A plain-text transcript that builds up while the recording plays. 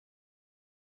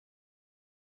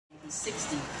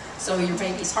60. So your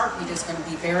baby's heartbeat is going to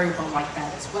be variable like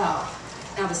that as well.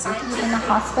 Now the science in the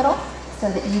hospital,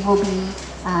 so that you will be,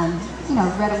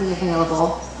 readily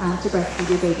available to breastfeed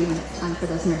your baby when it's time for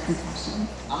those nursing sessions.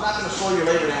 I'm not going to slow your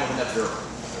labor down with an epidural,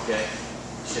 okay?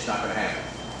 It's just not going to happen.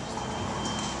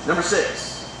 Number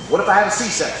 6, what if I have a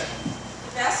C-section?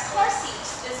 The best car seat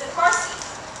is a car seat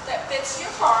that fits your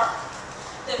car,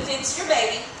 that fits your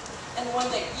baby, and one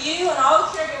that you and all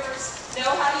the caregivers know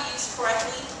how to use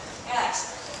correctly and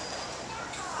accurately.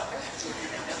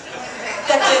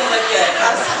 That didn't look good.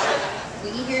 We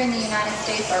here in the United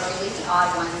States are really the odd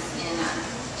ones in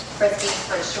breastfeeding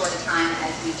for as short a time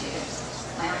as we do.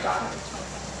 My own daughter is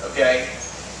 20. Okay,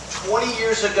 20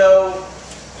 years ago,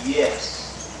 yes.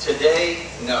 Today,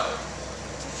 no.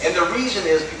 And the reason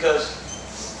is because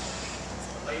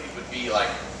the lady would be like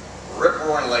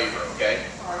rip-roaring labor, okay?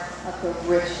 Part of the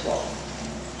ritual.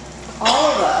 All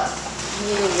of us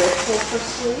need a ritual for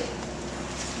sleep.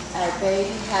 Our baby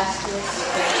has to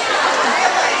sleep.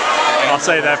 I'll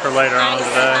say that for later on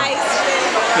today.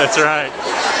 That's right.